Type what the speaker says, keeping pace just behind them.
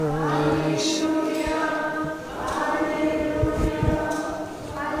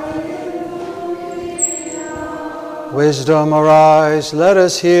Wisdom, arise, let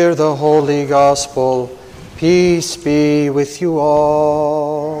us hear the holy gospel. Peace be with you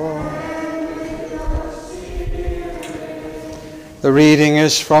all. The reading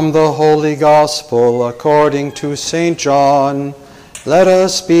is from the Holy Gospel according to St. John. Let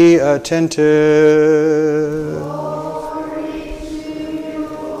us be attentive. Glory to you,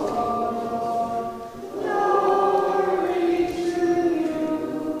 Lord. Glory to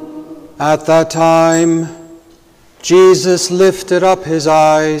you. At that time, Jesus lifted up his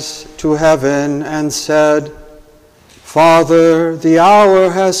eyes to heaven and said, Father, the hour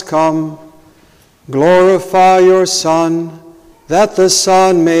has come. Glorify your Son, that the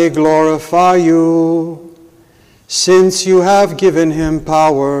Son may glorify you, since you have given him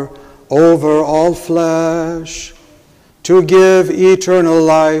power over all flesh, to give eternal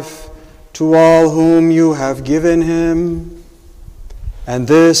life to all whom you have given him. And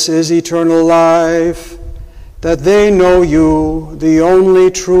this is eternal life, that they know you, the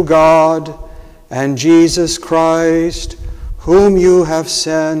only true God, and Jesus Christ, whom you have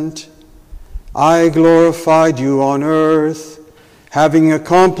sent. I glorified you on earth, having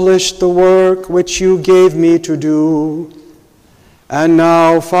accomplished the work which you gave me to do. And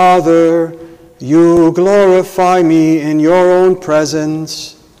now, Father, you glorify me in your own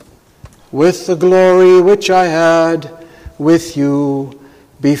presence, with the glory which I had with you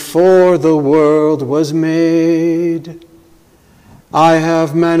before the world was made. I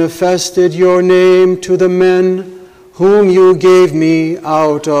have manifested your name to the men whom you gave me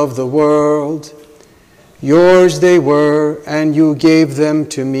out of the world. Yours they were, and you gave them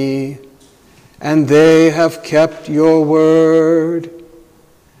to me, and they have kept your word.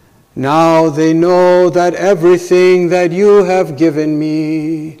 Now they know that everything that you have given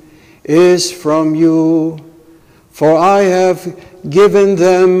me is from you, for I have given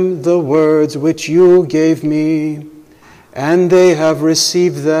them the words which you gave me, and they have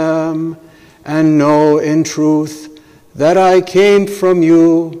received them, and know in truth that I came from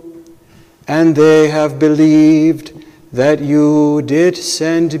you, and they have believed that you did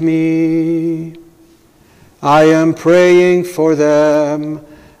send me. I am praying for them.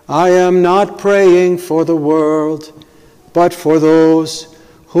 I am not praying for the world, but for those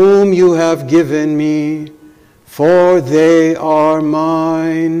whom you have given me, for they are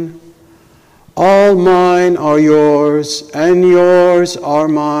mine. All mine are yours, and yours are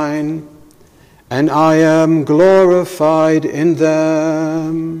mine, and I am glorified in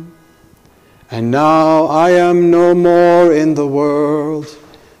them. And now I am no more in the world,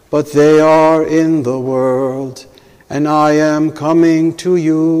 but they are in the world, and I am coming to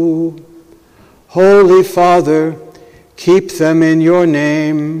you. Holy Father, keep them in your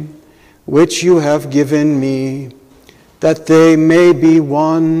name, which you have given me, that they may be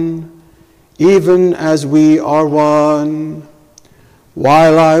one, even as we are one.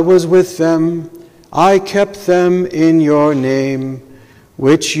 While I was with them, I kept them in your name,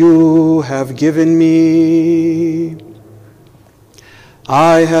 which you have given me.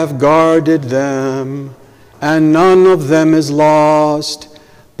 I have guarded them, and none of them is lost,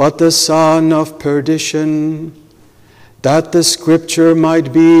 but the son of perdition, that the scripture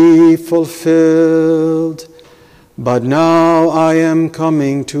might be fulfilled. But now I am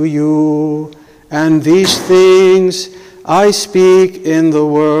coming to you, and these things I speak in the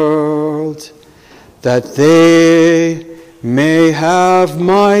world, that they may have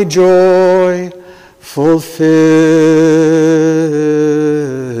my joy fulfilled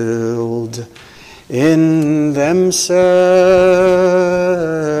in themselves.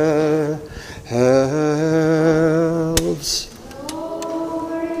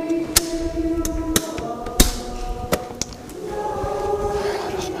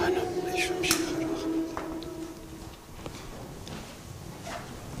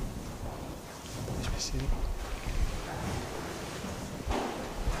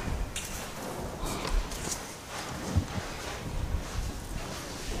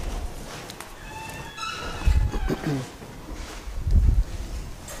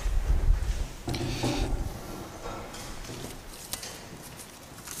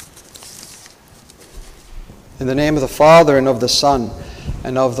 In the name of the Father, and of the Son,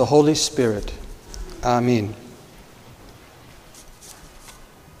 and of the Holy Spirit. Amen.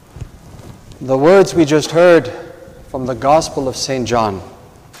 The words we just heard from the Gospel of St. John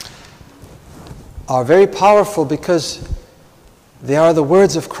are very powerful because they are the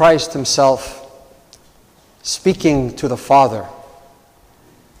words of Christ himself speaking to the Father.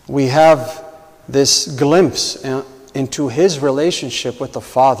 We have this glimpse into his relationship with the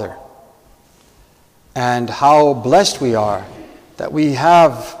Father, and how blessed we are that we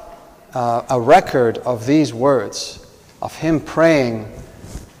have a record of these words of him praying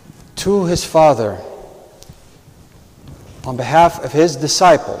to his Father on behalf of his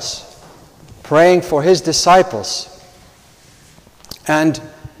disciples, praying for his disciples. And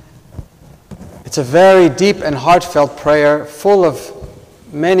it's a very deep and heartfelt prayer, full of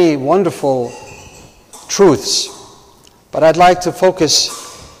many wonderful truths. But I'd like to focus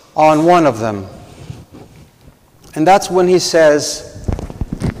on one of them. And that's when he says,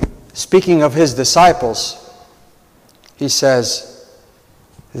 speaking of his disciples, he says,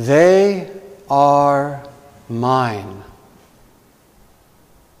 "They are mine.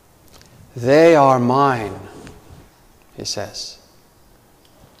 They are mine," he says.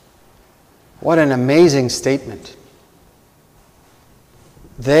 What an amazing statement.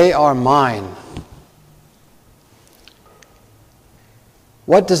 They are mine.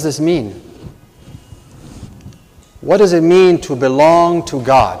 What does this mean? What does it mean to belong to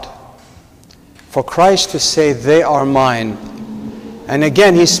God? For Christ to say, "They are mine." And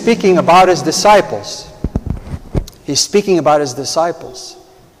again, he's speaking about his disciples. He's speaking about his disciples.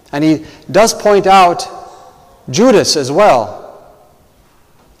 And he does point out Judas as well.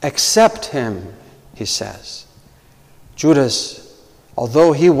 "Accept him," he says. Judas,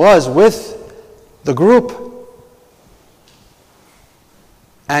 although he was with the group,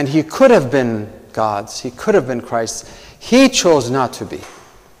 and he could have been God's, he could have been Christ's, he chose not to be.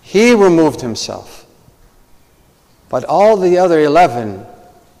 He removed himself. But all the other 11,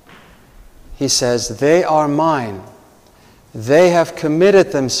 he says, "They are mine. They have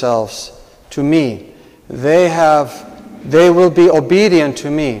committed themselves to me. They will be obedient to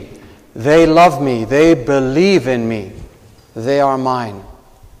me. They love me. They believe in me. They are mine."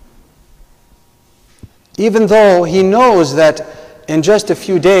 Even though he knows that in just a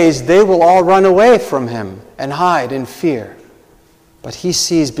few days they will all run away from him and hide in fear. But he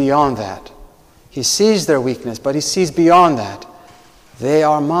sees beyond that. He sees their weakness, but he sees beyond that. They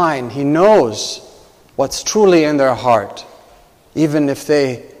are mine. He knows what's truly in their heart, even if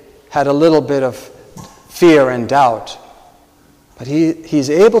they had a little bit of fear and doubt. But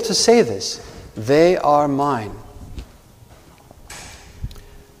he's able to say this. They are mine.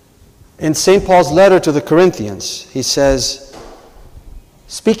 In St. Paul's letter to the Corinthians, he says,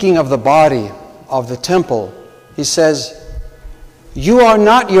 speaking of the body of the temple, he says, "You are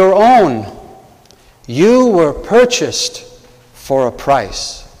not your own. You were purchased for a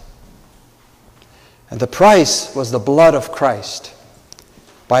price." And the price was the blood of Christ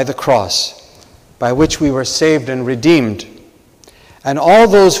by the cross, by which we were saved and redeemed. And all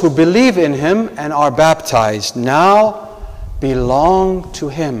those who believe in him and are baptized now belong to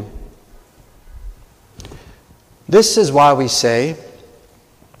him. This is why we say,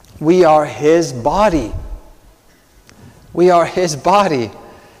 we are his body. We are his body.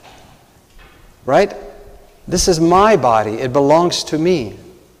 Right? This is my body. It belongs to me.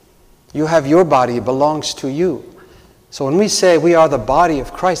 You have your body. It belongs to you. So when we say we are the body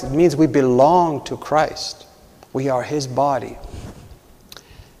of Christ, it means we belong to Christ. We are his body.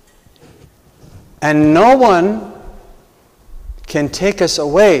 And no one can take us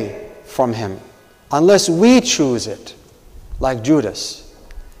away from him unless we choose it, like Judas.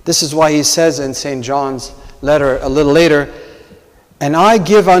 This is why he says in St. John's letter a little later, "And I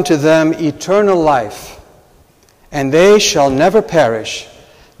give unto them eternal life, and they shall never perish,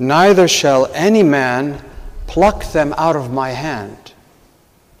 neither shall any man pluck them out of my hand."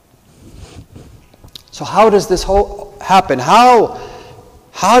 So how does this happen?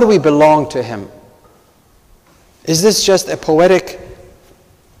 How do we belong to him? Is this just a poetic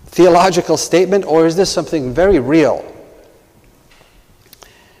theological statement, or is this something very real?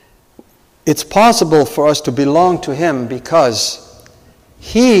 It's possible for us to belong to him because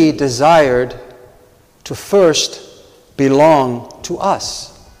he desired to first belong to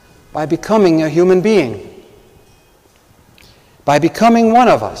us by becoming a human being, by becoming one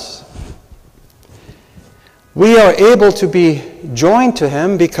of us. We are able to be joined to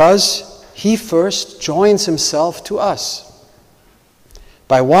him because he first joins himself to us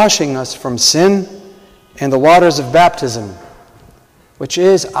by washing us from sin in the waters of baptism, which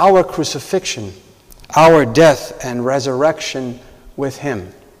is our crucifixion, our death and resurrection with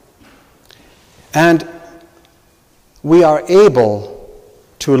him. And we are able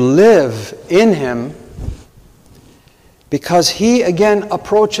to live in him because he again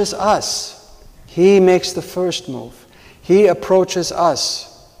approaches us. He makes the first move. He approaches us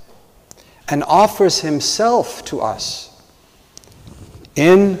and offers himself to us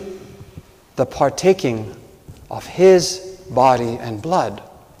in the partaking of his body and blood.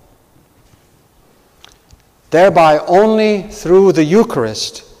 Thereby, only through the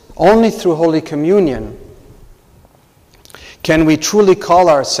Eucharist, only through Holy Communion, can we truly call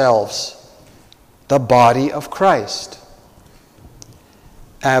ourselves the body of Christ,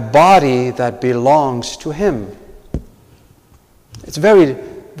 a body that belongs to Him. It's very,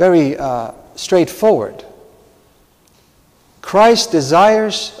 very straightforward. Christ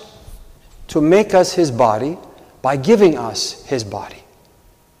desires to make us His body by giving us His body.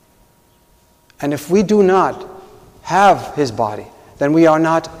 And if we do not have His body, then we are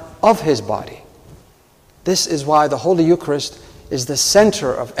not of His body. This is why the Holy Eucharist is the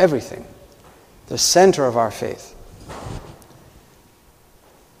center of everything, the center of our faith.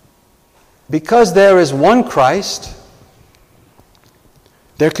 Because there is one Christ,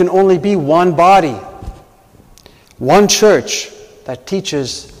 there can only be one body, one church that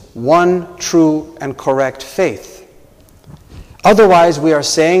teaches one true and correct faith. Otherwise, we are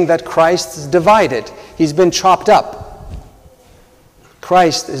saying that Christ is divided. He's been chopped up.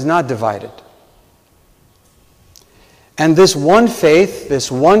 Christ is not divided. And this one faith,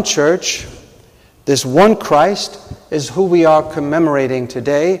 this one church, this one Christ is who we are commemorating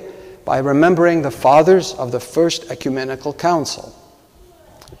today by remembering the fathers of the First Ecumenical Council.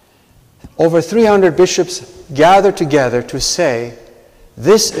 Over 300 bishops gathered together to say,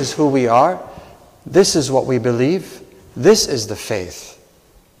 this is who we are, this is what we believe, this is the faith.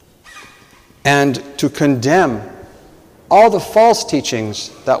 And to condemn all the false teachings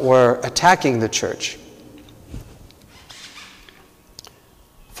that were attacking the church.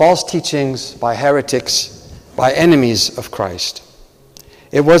 False teachings by heretics, by enemies of Christ.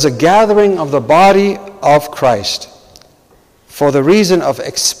 It was a gathering of the body of Christ for the reason of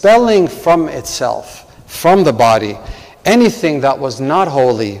expelling from itself, from the body, anything that was not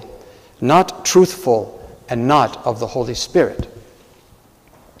holy, not truthful, and not of the Holy Spirit.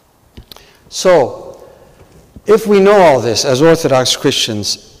 So, if we know all this as Orthodox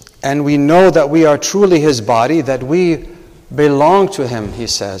Christians, and we know that we are truly His body, that we belong to Him, he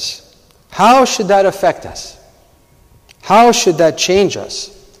says, how should that affect us? How should that change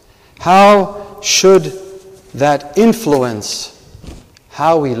us? How should that influence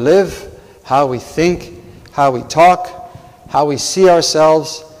how we live, how we think, how we talk, how we see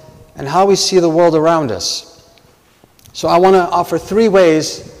ourselves, and how we see the world around us? So I want to offer 3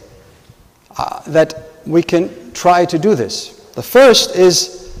 ways that we can try to do this. The first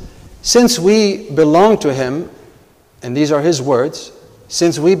is, since we belong to Him, and these are His words,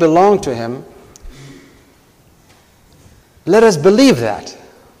 since we belong to Him, let us believe that.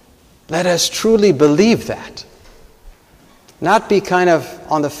 Let us truly believe that. Not be kind of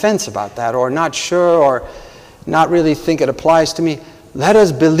on the fence about that, or not sure, or not really think it applies to me. Let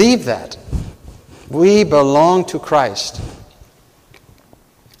us believe that. We belong to Christ.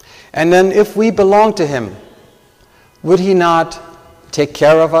 And then if we belong to Him, would He not take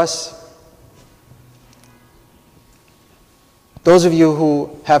care of us? Those of you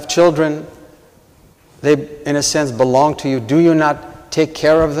who have children, they, in a sense, belong to you. Do you not take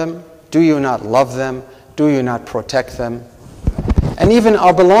care of them? Do you not love them? Do you not protect them? And even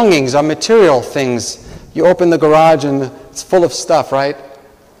our belongings, our material things. You open the garage and it's full of stuff, right?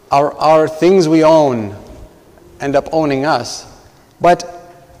 Our things we own end up owning us. But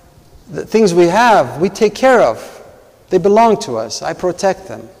the things we have, we take care of. They belong to us. I protect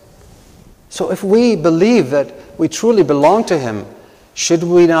them. So if we believe that we truly belong to Him, should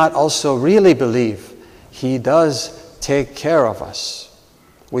we not also really believe He does take care of us?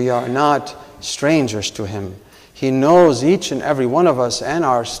 We are not strangers to Him. He knows each and every one of us and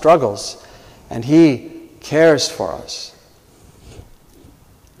our struggles, and He cares for us.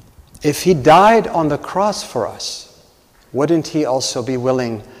 If He died on the cross for us, wouldn't He also be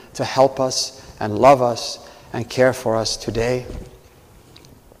willing to help us and love us and care for us today?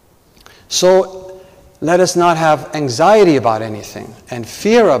 So let us not have anxiety about anything and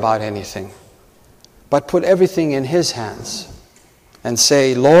fear about anything, but put everything in His hands and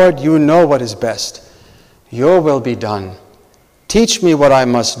say, Lord, You know what is best. Your will be done. Teach me what I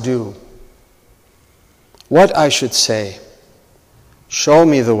must do, what I should say. Show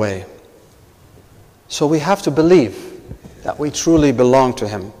me the way. So we have to believe that we truly belong to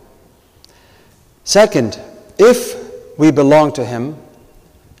Him. Second, if we belong to Him,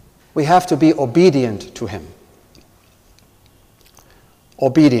 we have to be obedient to Him.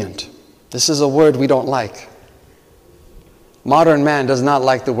 Obedient. This is a word we don't like. Modern man does not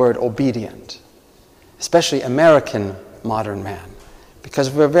like the word obedient, especially American modern man, because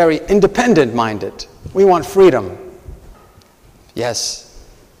we're very independent-minded. We want freedom. Yes,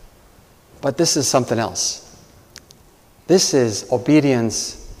 but this is something else. This is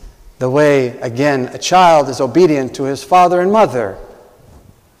obedience the way, again, a child is obedient to his father and mother.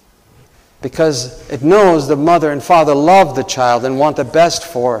 because it knows the mother and father love the child and want the best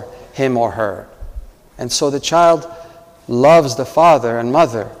for him or her. And so the child loves the father and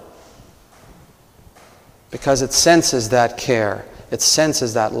mother because it senses that care, it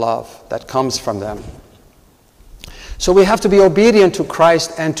senses that love that comes from them. So we have to be obedient to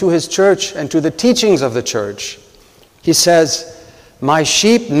Christ and to His church and to the teachings of the church. He says, "My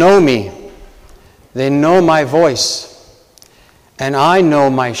sheep know me, they know my voice, and I know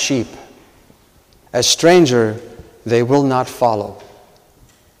my sheep. A stranger they will not follow."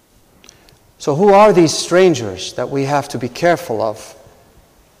 So who are these strangers that we have to be careful of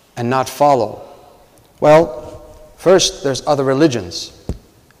and not follow? Well, first there's other religions.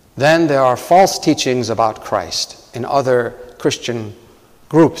 Then there are false teachings about Christ in other Christian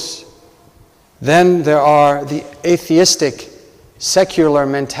groups. Then there are the atheistic, secular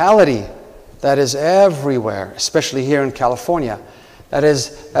mentality that is everywhere, especially here in California.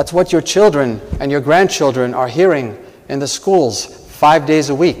 That's what your children and your grandchildren are hearing in the schools 5 days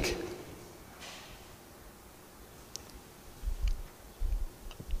a week.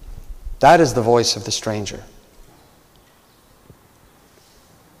 That is the voice of the stranger.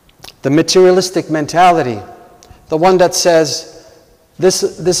 The materialistic mentality, the one that says, this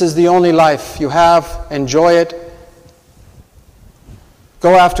is the only life you have, enjoy it,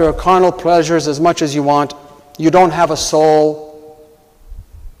 go after carnal pleasures as much as you want, you don't have a soul,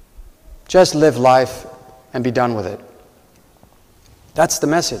 just live life and be done with it. That's the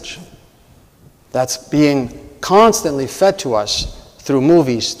message. That's being constantly fed to us through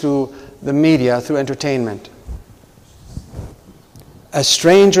movies, through the media, through entertainment. A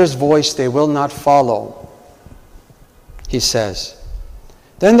stranger's voice they will not follow, he says.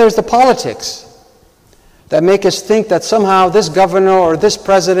 Then there's the politics that make us think that somehow this governor or this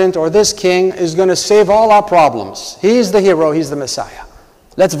president or this king is going to save all our problems. He's the hero, he's the Messiah.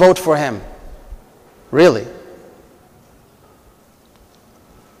 Let's vote for him. Really?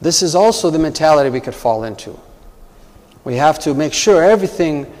 This is also the mentality we could fall into. We have to make sure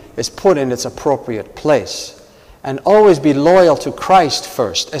everything is put in its appropriate place and always be loyal to Christ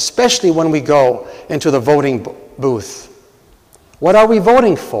first, especially when we go into the voting booth. What are we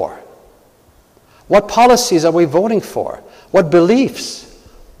voting for? What policies are we voting for? What beliefs?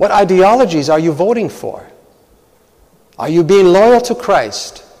 What ideologies are you voting for? Are you being loyal to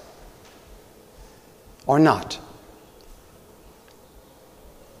Christ or not?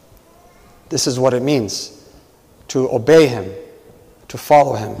 This is what it means to obey Him, to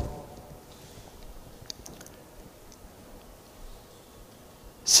follow Him.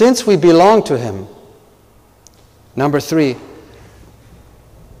 Since we belong to Him, number 3,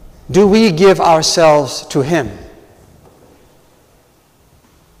 do we give ourselves to Him?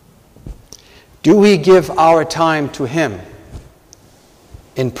 Do we give our time to Him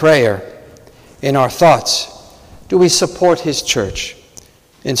in prayer, in our thoughts? Do we support His church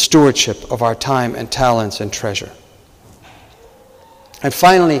in stewardship of our time and talents and treasure? And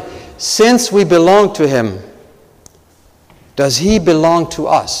finally, since we belong to Him, does He belong to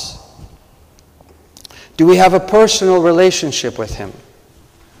us? Do we have a personal relationship with Him?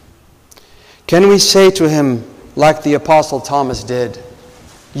 Can we say to Him, like the Apostle Thomas did,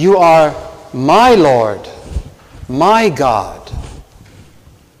 "You are my Lord, my God"?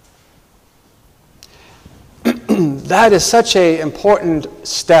 That is such an important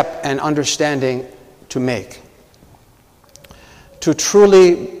step and understanding to make. To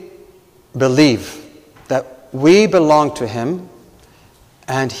truly believe that we belong to Him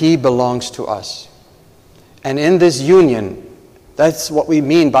and He belongs to us. And in this union, that's what we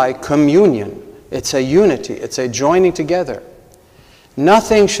mean by communion. It's a unity. It's a joining together.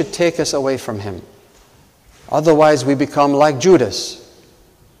 Nothing should take us away from Him. Otherwise, we become like Judas.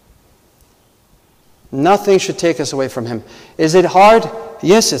 Nothing should take us away from Him. Is it hard?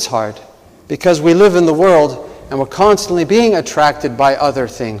 Yes, it's hard. Because we live in the world and we're constantly being attracted by other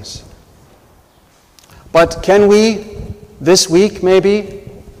things. But can we, this week maybe,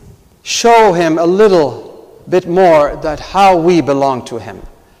 show Him a little bit more that how we belong to Him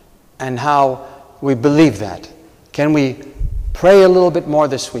and how we believe that? Can we pray a little bit more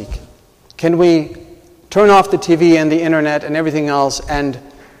this week? Can we turn off the TV and the internet and everything else and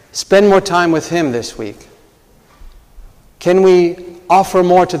spend more time with Him this week? Can we offer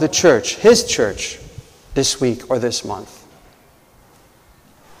more to the church, His church, this week or this month?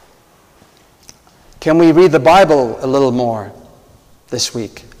 Can we read the Bible a little more this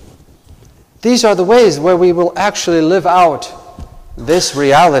week? These are the ways where we will actually live out this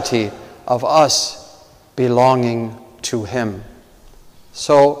reality of us belonging to Him.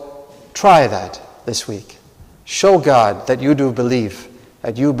 So try that this week. Show God that you do believe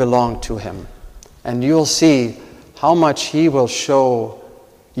that you belong to him. And you'll see how much he will show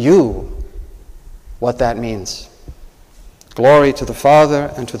you what that means. Glory to the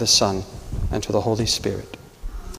Father, and to the Son, and to the Holy Spirit.